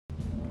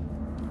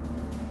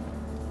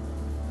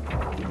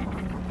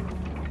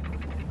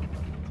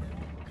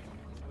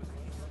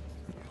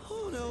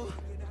Oh no,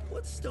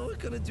 what's Stoic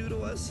gonna do to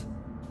us?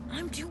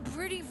 I'm too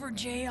pretty for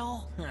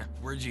jail.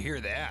 Where'd you hear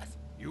that?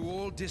 You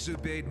all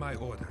disobeyed my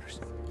orders,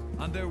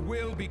 and there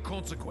will be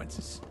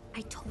consequences.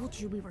 I told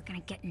you we were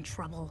gonna get in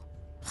trouble.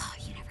 Oh,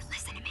 you never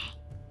listen to me.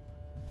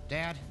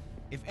 Dad,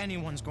 if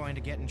anyone's going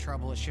to get in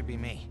trouble, it should be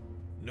me.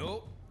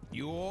 No,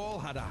 you all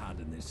had a hand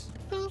in this.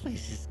 Oh,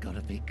 this is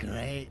gonna be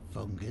great,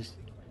 Fungus.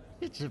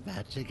 It's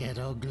about to get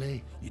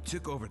ugly. You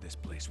took over this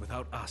place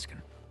without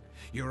asking.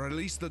 You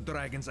released the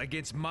dragons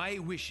against my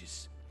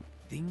wishes.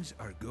 Things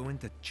are going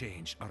to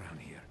change around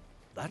here.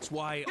 That's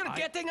why You're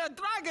getting a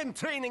dragon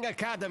training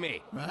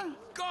academy! Huh?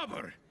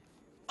 Gobber!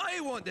 I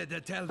wanted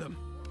to tell them.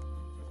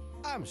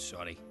 I'm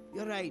sorry.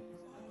 You're right.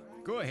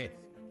 Go ahead.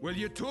 Well,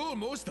 you told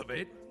most of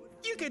it.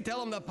 You can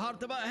tell him the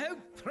part about how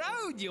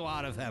proud you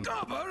are of him.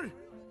 Gobber!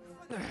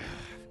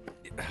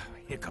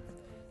 Hiccup.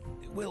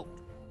 Well,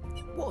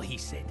 what he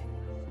said.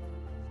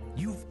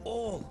 You've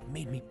all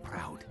made me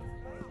proud.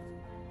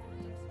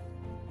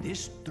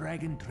 This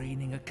Dragon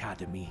Training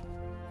Academy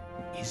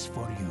is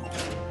for you.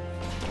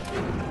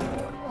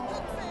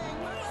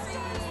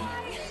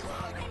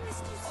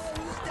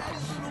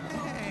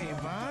 Hey,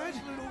 bud.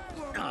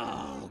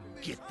 Oh,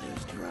 get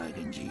those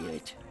dragons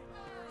yet.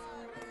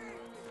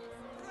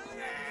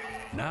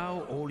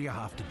 Now all you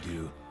have to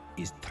do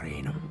is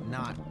train him.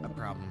 Not a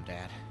problem,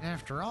 Dad.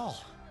 After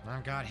all,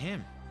 I've got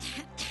him.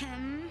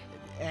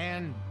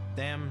 And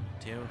them,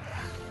 too.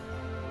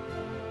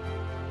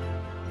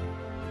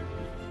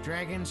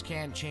 Dragons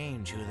can't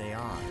change who they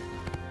are.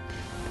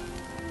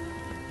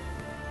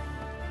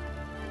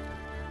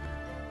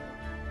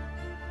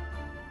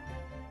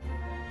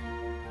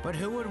 But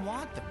who would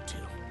want them to?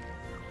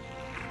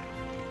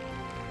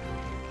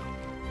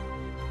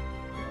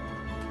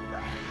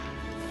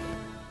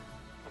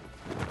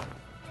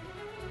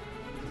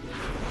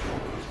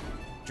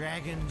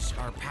 Dragons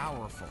are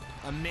powerful,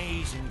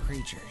 amazing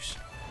creatures.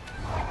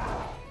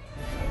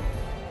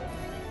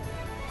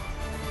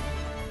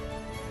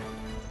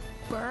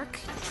 Berk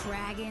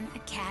Dragon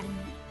Academy.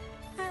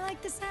 I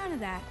like the sound of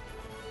that.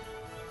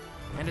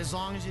 And as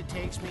long as it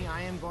takes me,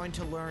 I am going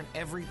to learn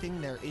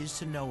everything there is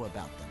to know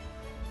about them.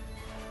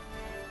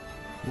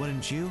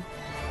 Wouldn't you?